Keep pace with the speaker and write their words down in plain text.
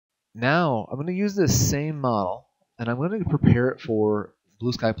Now I'm going to use this same model and I'm going to prepare it for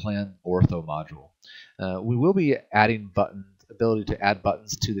Blue Sky Plan Ortho module. We will be adding ability to add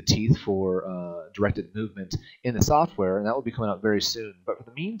buttons to the teeth for directed movement in the software, and that will be coming out very soon. But for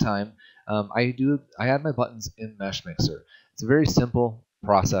the meantime, I add my buttons in MeshMixer. It's a very simple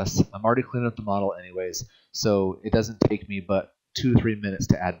process. I'm already cleaning up the model anyways, so it doesn't take me but 2 to 3 minutes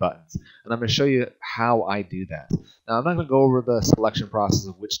to add buttons. And I'm going to show you how I do that. Now, I'm not going to go over the selection process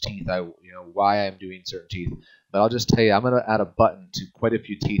of which teeth why I'm doing certain teeth, but I'll just tell you I'm going to add a button to quite a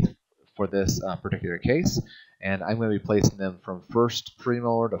few teeth for this particular case, and I'm going to be placing them from first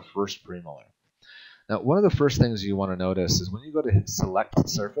premolar to first premolar. Now, one of the first things you want to notice is when you go to hit select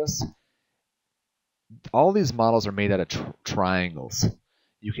surface, all these models are made out of triangles.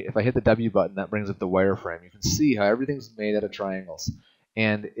 If I hit the W button, that brings up the wireframe. You can see how everything's made out of triangles.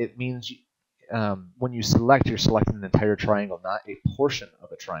 And it means when you select, you're selecting an entire triangle, not a portion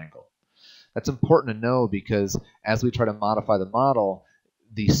of a triangle. That's important to know because as we try to modify the model,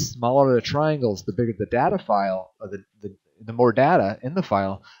 the smaller the triangles, the bigger the data file, or the more data in the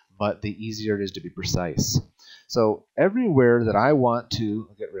file, but the easier it is to be precise. So everywhere that I want to,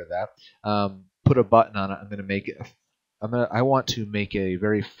 I'll get rid of that, put a button on it, I'm going to make it I want to make a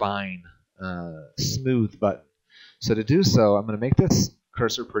very fine, smooth button. So to do so, I'm going to make this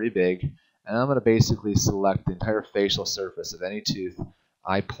cursor pretty big, and I'm going to basically select the entire facial surface of any tooth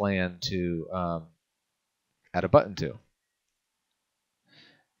I plan to add a button to.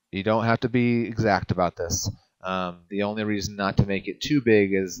 You don't have to be exact about this. The only reason not to make it too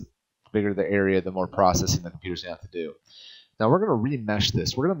big is the bigger the area, the more processing the computer's going to have to do. Now we're going to remesh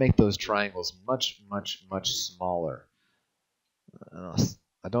this. We're going to make those triangles much, much, much smaller.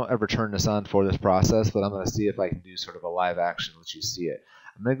 I don't ever turn this on for this process, but I'm going to see if I can do sort of a live action, let you see it.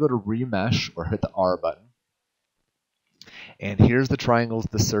 I'm going to go to remesh or hit the R button. And here's the triangles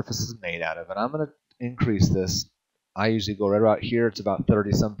the surface is made out of. And I'm going to increase this. I usually go right about here. It's about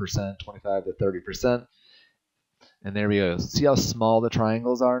 30-some%, 25 to 30%. And there we go. See how small the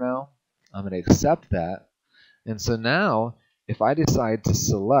triangles are now? I'm going to accept that. And so now, if I decide to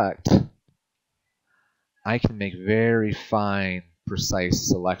select, I can make very fine, precise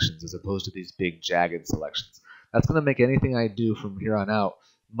selections as opposed to these big, jagged selections. That's going to make anything I do from here on out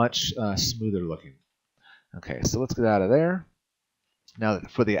much smoother looking. Okay, so let's get out of there. Now,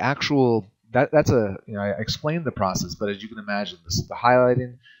 for the actual, I explained the process, but as you can imagine, the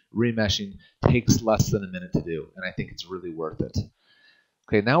highlighting, remeshing takes less than a minute to do, and I think it's really worth it.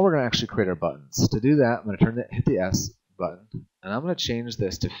 Okay, now we're going to actually create our buttons. To do that, I'm going to hit the S button, and I'm going to change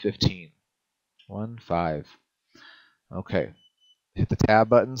this to 15. 1, 5. Okay, hit the tab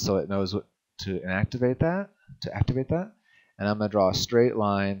button so it knows what to activate that. And I'm going to draw a straight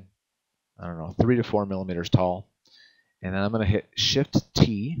line, I don't know, 3 to 4 millimeters tall. And then I'm going to hit Shift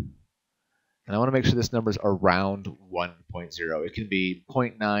T, and I want to make sure this number is around 1.0. It can be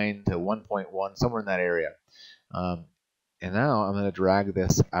 0.9 to 1.1, somewhere in that area. And now I'm going to drag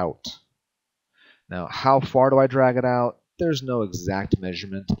this out. Now, how far do I drag it out? There's no exact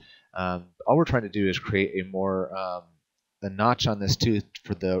measurement. All we're trying to do is create a notch on this tooth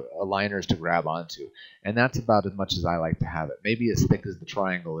for the aligners to grab onto. And that's about as much as I like to have it. Maybe as thick as the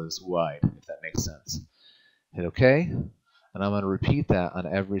triangle is wide, if that makes sense. Hit OK, and I'm going to repeat that on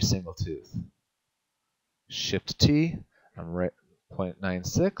every single tooth. Shift T, I'm right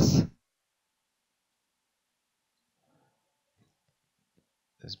 0.96.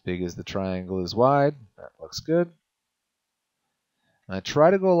 As big as the triangle is wide. That looks good. And I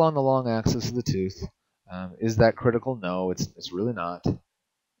try to go along the long axis of the tooth. Is that critical? No, it's really not.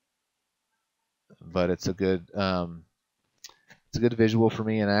 But it's a good visual for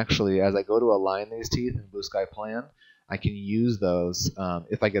me. And actually, as I go to align these teeth in Blue Sky Plan, I can use those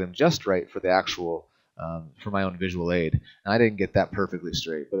if I get them just right for the actual for my own visual aid. And I didn't get that perfectly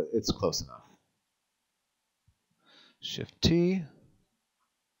straight, but it's close enough. Shift T.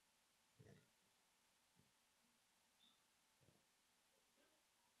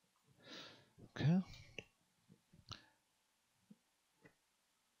 Okay.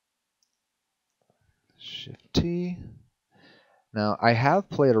 Shift T. Now I have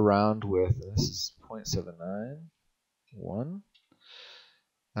played around with, this is 0.791.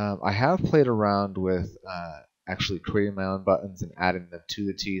 I have played around with actually creating my own buttons and adding them to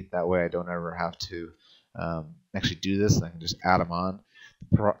the teeth. That way I don't ever have to actually do this, and I can just add them on.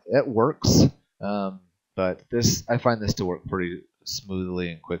 It works, but I find this to work pretty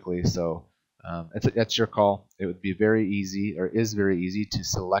smoothly and quickly. So that's your call. It would be very easy, or is very easy, to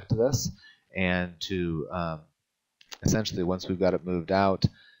select this and to essentially, once we've got it moved out,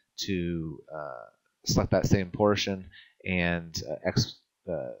 to select that same portion and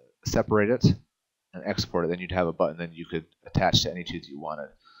separate it and export it, then you'd have a button that you could attach to any tooth you wanted.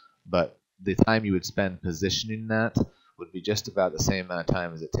 But the time you would spend positioning that would be just about the same amount of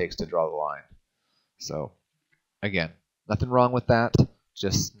time as it takes to draw the line. So again, nothing wrong with that,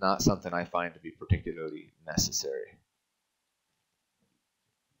 just not something I find to be particularly necessary.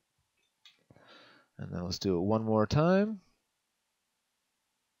 And then let's do it one more time.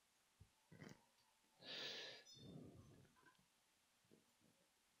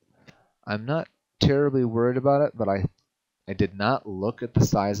 I'm not terribly worried about it, but I did not look at the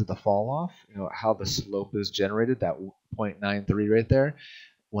size of the fall off, how the slope is generated, that 0.93 right there,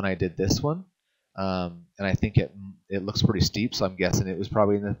 when I did this one. And I think it looks pretty steep, so I'm guessing it was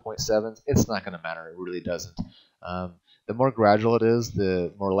probably in the 0.7s. It's not going to matter. It really doesn't. The more gradual it is,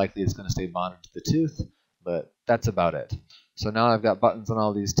 the more likely it's going to stay bonded to the tooth, but that's about it. So now I've got buttons on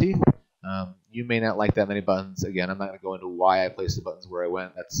all these teeth. You may not like that many buttons. Again, I'm not going to go into why I placed the buttons where I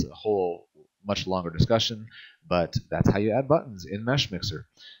went. That's a whole much longer discussion, but that's how you add buttons in MeshMixer.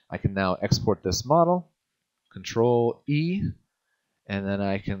 I can now export this model, Control E, and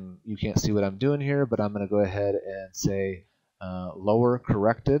then you can't see what I'm doing here, but I'm going to go ahead and say lower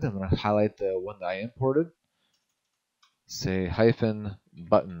corrected. I'm going to highlight the one that I imported, say hyphen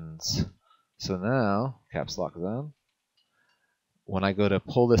buttons. So now, caps lock is on. When I go to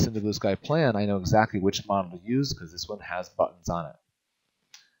pull this into Blue Sky Plan, I know exactly which model to use because this one has buttons on it.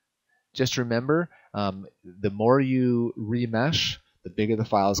 Just remember, the more you remesh, the bigger the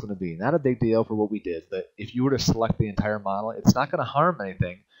file is going to be. Not a big deal for what we did, but if you were to select the entire model, it's not going to harm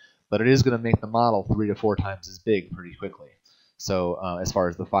anything, but it is going to make the model 3 to 4 times as big pretty quickly. So as far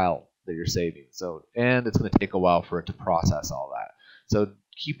as the file that you're saving. And it's going to take a while for it to process all that. So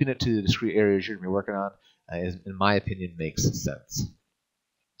keeping it to the discrete areas you're going to be working on, in my opinion, makes sense.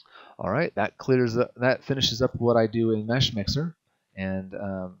 All right, that finishes up what I do in MeshMixer, and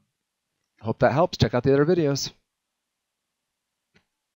hope that helps. Check out the other videos.